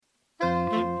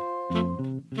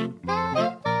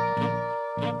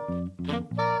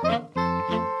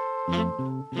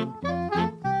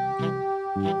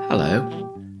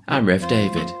I'm Rev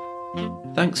David.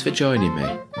 Thanks for joining me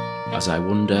as I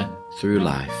wander through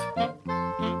life.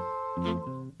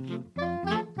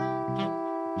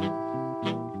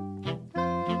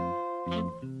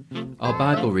 Our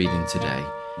Bible reading today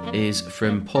is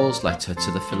from Paul's letter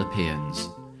to the Philippians,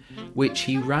 which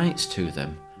he writes to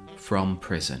them from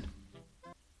prison.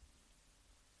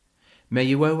 May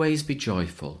you always be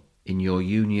joyful in your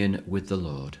union with the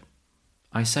Lord.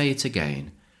 I say it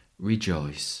again,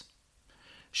 rejoice.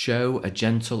 Show a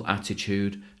gentle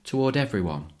attitude toward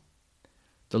everyone.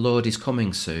 The Lord is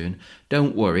coming soon.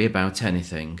 Don't worry about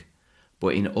anything,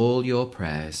 but in all your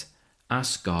prayers,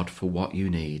 ask God for what you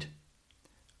need,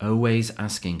 always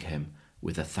asking Him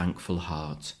with a thankful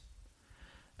heart.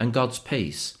 And God's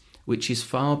peace, which is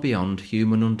far beyond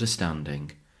human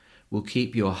understanding, will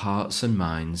keep your hearts and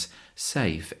minds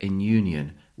safe in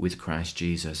union with Christ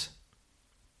Jesus.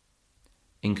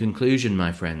 In conclusion,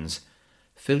 my friends,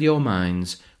 fill your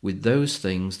minds with those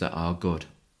things that are good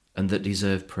and that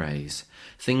deserve praise,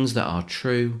 things that are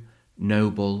true,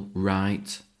 noble,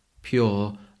 right,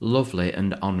 pure, lovely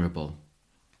and honourable.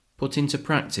 Put into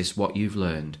practice what you've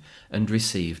learned and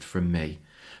received from me,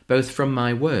 both from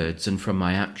my words and from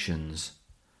my actions,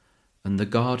 and the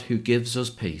God who gives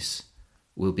us peace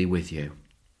will be with you.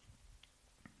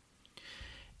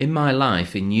 In my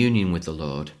life in union with the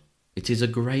Lord, it is a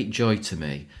great joy to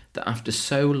me that after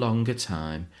so long a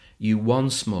time you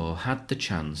once more had the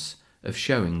chance of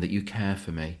showing that you care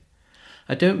for me.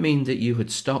 I don't mean that you had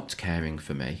stopped caring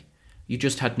for me, you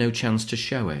just had no chance to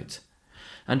show it.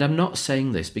 And I'm not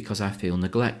saying this because I feel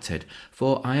neglected,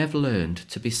 for I have learned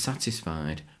to be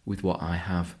satisfied with what I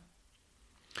have.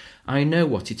 I know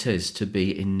what it is to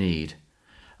be in need,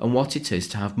 and what it is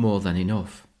to have more than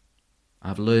enough.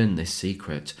 I've learned this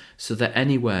secret so that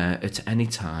anywhere at any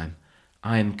time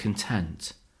I am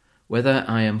content, whether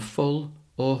I am full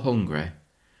or hungry,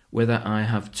 whether I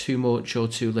have too much or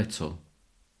too little.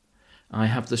 I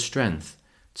have the strength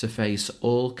to face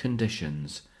all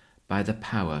conditions by the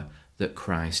power that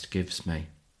Christ gives me.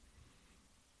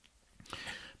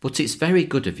 But it's very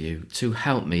good of you to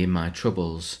help me in my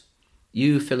troubles.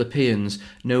 You Philippians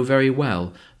know very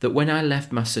well that when I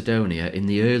left Macedonia in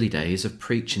the early days of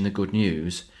preaching the good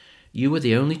news, you were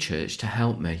the only church to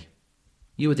help me.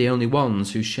 You were the only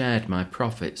ones who shared my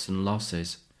profits and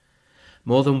losses.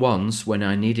 More than once, when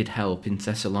I needed help in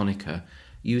Thessalonica,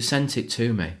 you sent it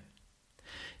to me.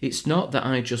 It's not that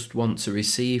I just want to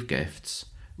receive gifts.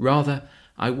 Rather,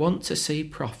 I want to see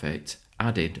profit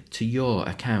added to your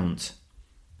account.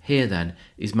 Here then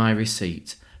is my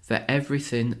receipt for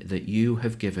everything that you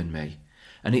have given me,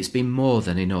 and it's been more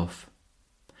than enough.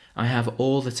 I have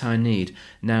all that I need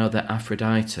now that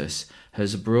Epaphroditus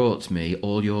has brought me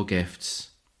all your gifts.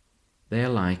 They are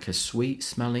like a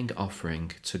sweet-smelling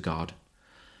offering to God,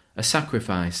 a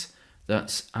sacrifice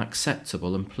that's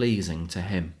acceptable and pleasing to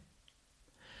Him.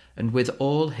 And with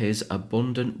all His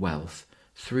abundant wealth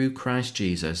through Christ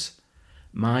Jesus,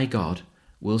 my God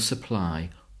will supply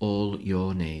all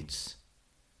your needs.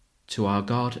 To our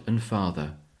God and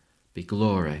Father be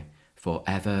glory for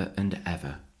ever and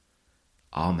ever.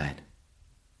 Amen.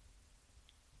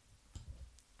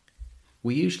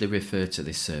 We usually refer to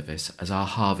this service as our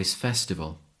Harvest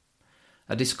Festival.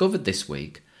 I discovered this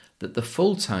week that the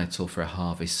full title for a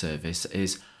harvest service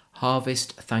is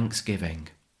Harvest Thanksgiving.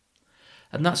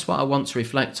 And that's what I want to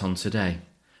reflect on today,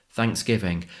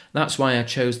 Thanksgiving. That's why I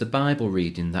chose the Bible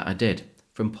reading that I did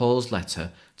from Paul's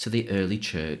letter to the early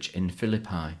church in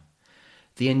Philippi.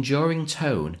 The enduring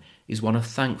tone is one of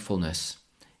thankfulness,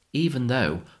 even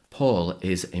though Paul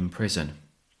is in prison.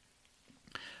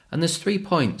 And there's 3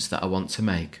 points that I want to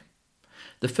make.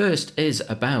 The first is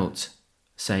about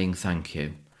saying thank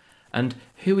you and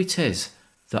who it is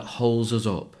that holds us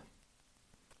up.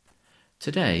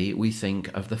 Today we think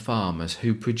of the farmers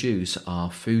who produce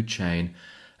our food chain,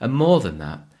 and more than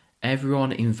that,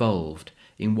 everyone involved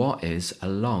in what is a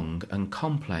long and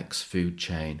complex food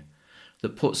chain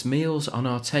that puts meals on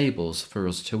our tables for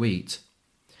us to eat.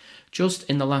 Just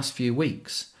in the last few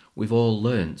weeks, we've all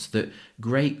learnt that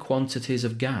great quantities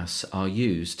of gas are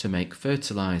used to make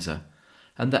fertiliser,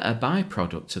 and that a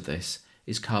byproduct of this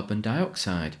is carbon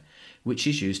dioxide, which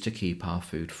is used to keep our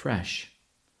food fresh.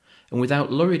 And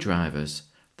without lorry drivers,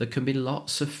 there can be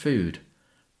lots of food,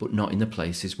 but not in the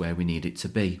places where we need it to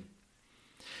be.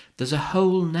 There's a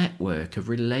whole network of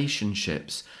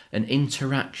relationships and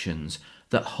interactions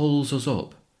that holds us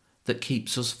up, that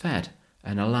keeps us fed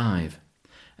and alive,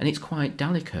 and it's quite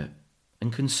delicate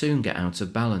and can soon get out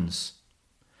of balance.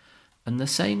 And the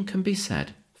same can be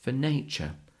said for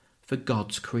nature, for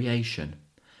God's creation,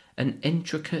 an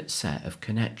intricate set of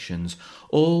connections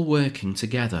all working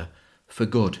together for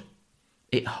good.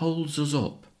 It holds us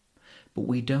up, but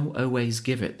we don't always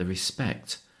give it the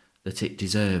respect that it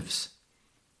deserves.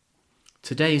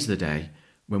 Today's the day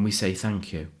when we say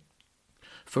thank you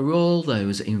for all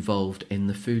those involved in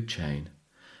the food chain,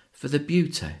 for the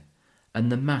beauty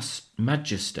and the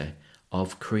majesty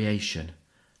of creation,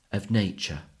 of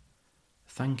nature.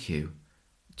 Thank you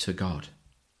to God.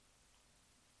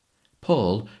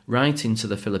 Paul, writing to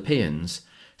the Philippians,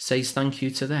 says thank you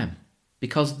to them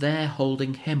because they're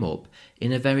holding him up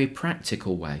in a very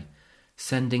practical way,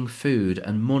 sending food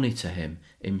and money to him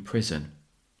in prison.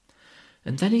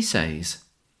 And then he says,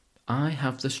 I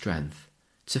have the strength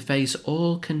to face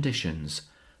all conditions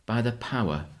by the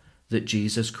power that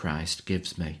Jesus Christ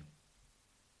gives me.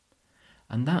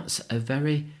 And that's a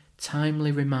very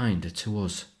timely reminder to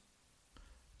us.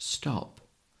 Stop,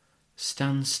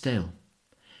 stand still,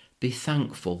 be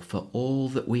thankful for all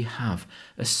that we have,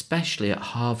 especially at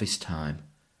harvest time,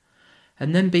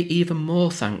 and then be even more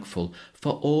thankful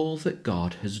for all that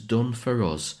God has done for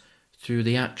us through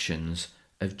the actions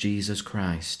of Jesus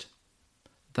Christ.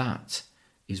 That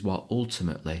is what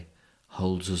ultimately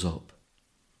holds us up.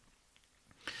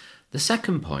 The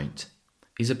second point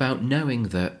is about knowing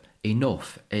that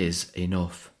enough is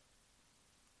enough.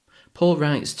 Paul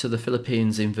writes to the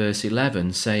Philippians in verse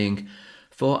 11 saying,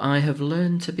 For I have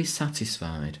learned to be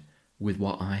satisfied with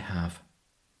what I have.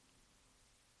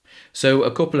 So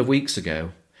a couple of weeks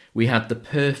ago, we had the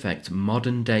perfect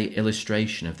modern day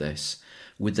illustration of this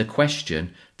with the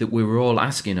question that we were all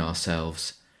asking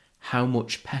ourselves, how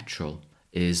much petrol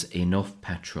is enough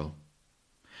petrol?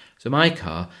 So my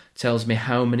car tells me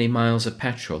how many miles of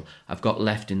petrol I've got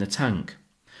left in the tank.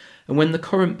 And when the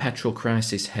current petrol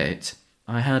crisis hit,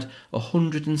 I had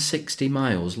 160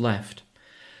 miles left.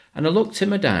 And I looked in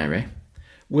my diary,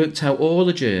 worked out all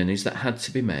the journeys that had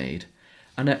to be made,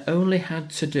 and I only had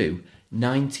to do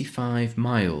 95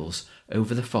 miles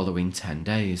over the following 10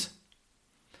 days.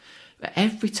 But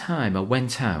every time I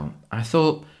went out, I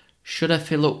thought, should I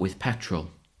fill up with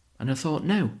petrol? And I thought,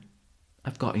 no,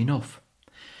 I've got enough.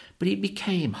 But it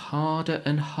became harder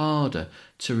and harder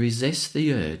to resist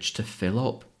the urge to fill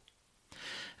up.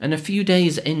 And a few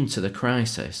days into the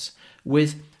crisis,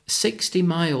 with 60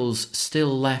 miles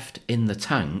still left in the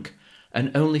tank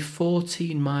and only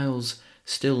 14 miles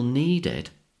still needed,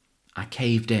 I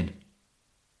caved in.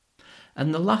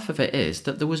 And the laugh of it is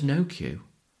that there was no queue,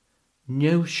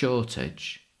 no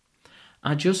shortage.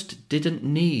 I just didn't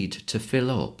need to fill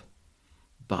up,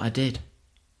 but I did.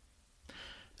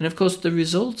 And of course, the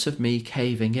result of me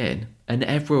caving in, and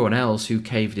everyone else who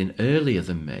caved in earlier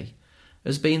than me,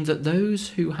 has been that those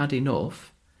who had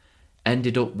enough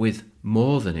ended up with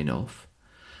more than enough,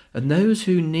 and those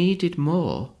who needed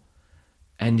more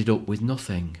ended up with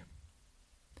nothing.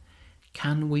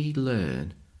 Can we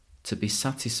learn to be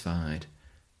satisfied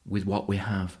with what we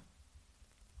have?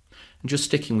 And just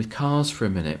sticking with cars for a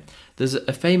minute, there's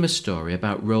a famous story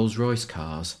about Rolls-Royce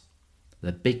cars.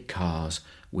 They're big cars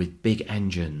with big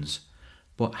engines,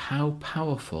 but how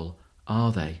powerful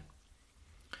are they?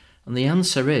 And the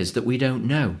answer is that we don't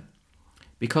know,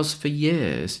 because for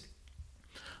years,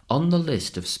 on the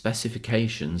list of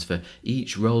specifications for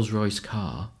each Rolls-Royce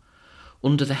car,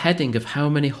 under the heading of how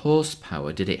many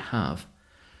horsepower did it have,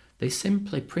 they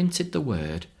simply printed the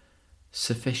word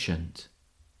sufficient.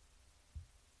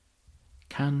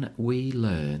 Can we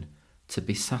learn to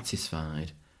be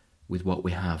satisfied with what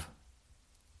we have?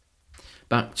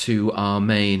 Back to our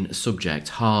main subject,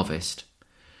 harvest.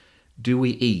 Do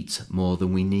we eat more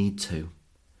than we need to?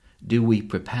 Do we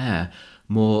prepare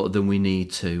more than we need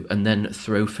to and then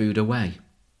throw food away?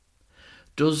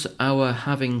 Does our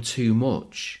having too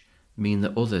much mean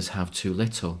that others have too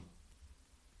little?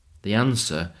 The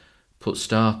answer, put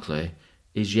starkly,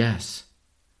 is yes.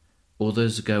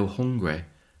 Others go hungry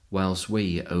whilst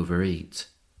we overeat.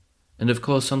 And of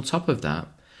course, on top of that,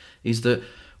 is that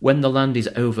when the land is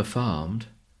over-farmed,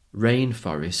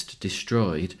 rainforest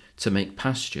destroyed to make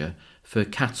pasture for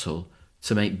cattle,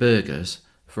 to make burgers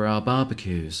for our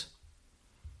barbecues.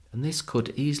 And this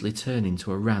could easily turn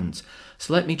into a rant,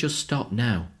 so let me just stop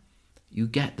now. You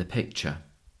get the picture.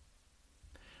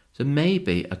 So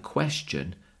maybe a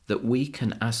question that we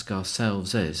can ask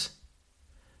ourselves is,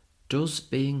 does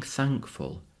being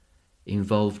thankful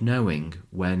involve knowing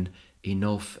when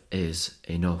enough is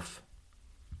enough?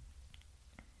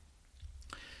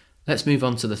 Let's move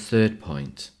on to the third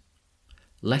point,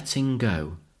 letting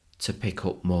go to pick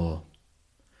up more.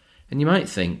 And you might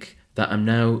think that I'm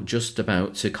now just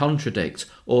about to contradict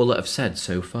all that I've said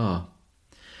so far.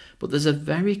 But there's a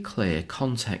very clear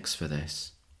context for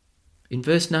this. In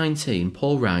verse 19,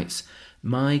 Paul writes,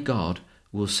 My God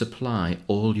will supply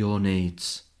all your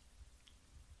needs.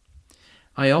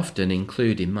 I often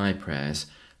include in my prayers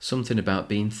something about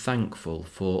being thankful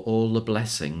for all the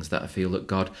blessings that I feel that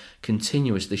God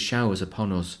continuously showers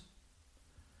upon us.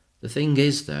 The thing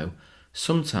is, though,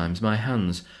 sometimes my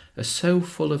hands are so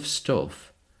full of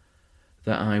stuff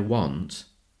that I want,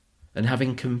 and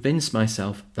having convinced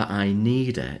myself that I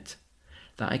need it,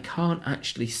 that I can't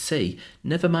actually see,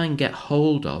 never mind get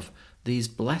hold of, these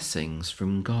blessings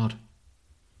from God.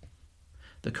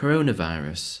 The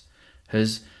coronavirus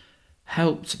has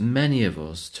helped many of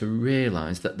us to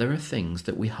realise that there are things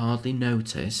that we hardly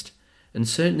noticed and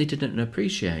certainly didn't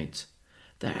appreciate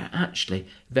that are actually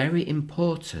very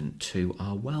important to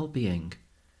our well-being.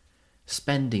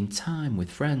 Spending time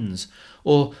with friends,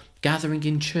 or gathering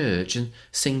in church and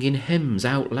singing hymns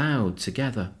out loud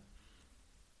together.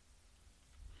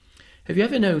 Have you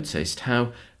ever noticed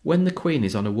how when the Queen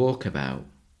is on a walkabout,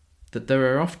 that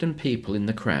there are often people in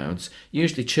the crowds,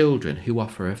 usually children, who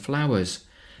offer her flowers,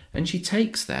 and she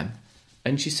takes them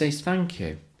and she says thank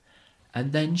you,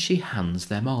 and then she hands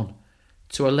them on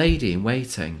to a lady in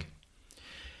waiting.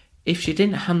 If she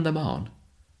didn't hand them on,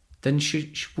 then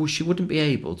she wouldn't be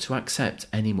able to accept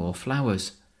any more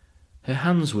flowers. Her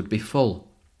hands would be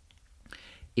full.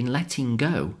 In letting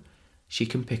go, she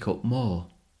can pick up more.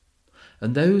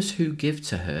 And those who give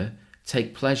to her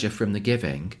take pleasure from the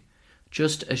giving,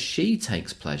 just as she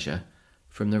takes pleasure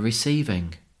from the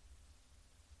receiving.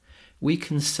 We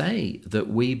can say that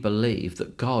we believe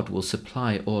that God will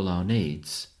supply all our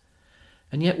needs,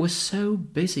 and yet we're so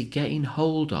busy getting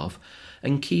hold of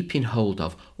and keeping hold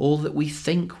of all that we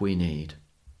think we need,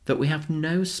 that we have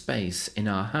no space in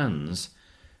our hands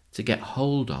to get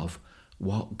hold of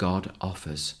what God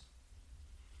offers.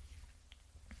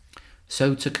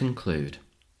 So to conclude,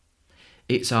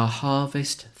 it's our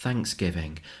harvest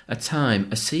thanksgiving, a time,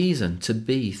 a season to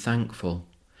be thankful,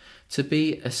 to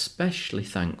be especially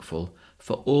thankful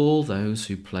for all those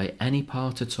who play any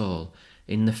part at all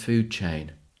in the food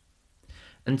chain,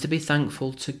 and to be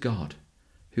thankful to God,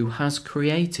 who has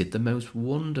created the most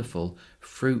wonderful,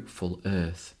 fruitful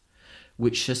earth,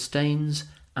 which sustains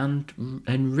and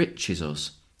enriches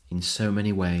us in so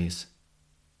many ways.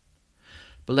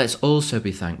 But let's also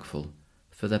be thankful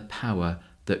for the power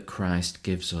that Christ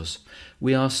gives us.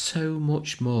 We are so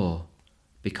much more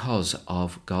because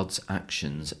of God's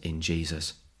actions in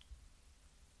Jesus.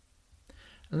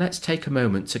 Let's take a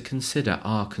moment to consider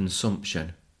our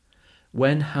consumption.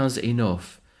 When has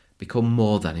enough become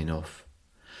more than enough?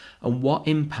 And what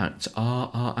impact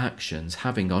are our actions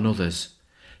having on others,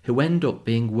 who end up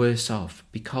being worse off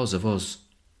because of us?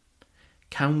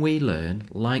 Can we learn,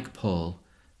 like Paul,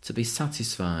 to be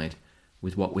satisfied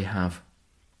with what we have?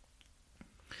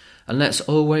 And let's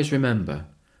always remember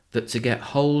that to get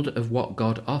hold of what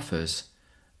God offers,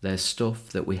 there's stuff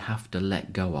that we have to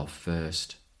let go of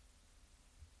first.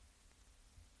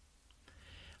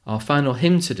 Our final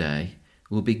hymn today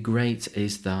will be Great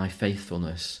is Thy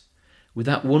Faithfulness, with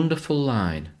that wonderful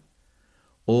line,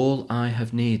 all I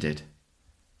have needed,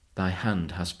 Thy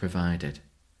hand has provided,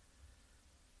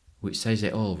 which says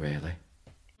it all really.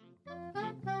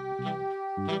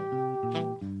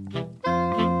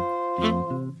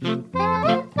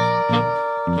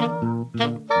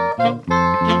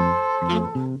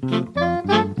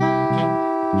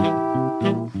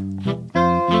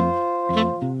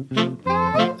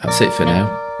 That's it for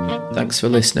now. Thanks for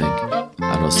listening, and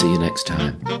I'll see you next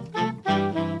time.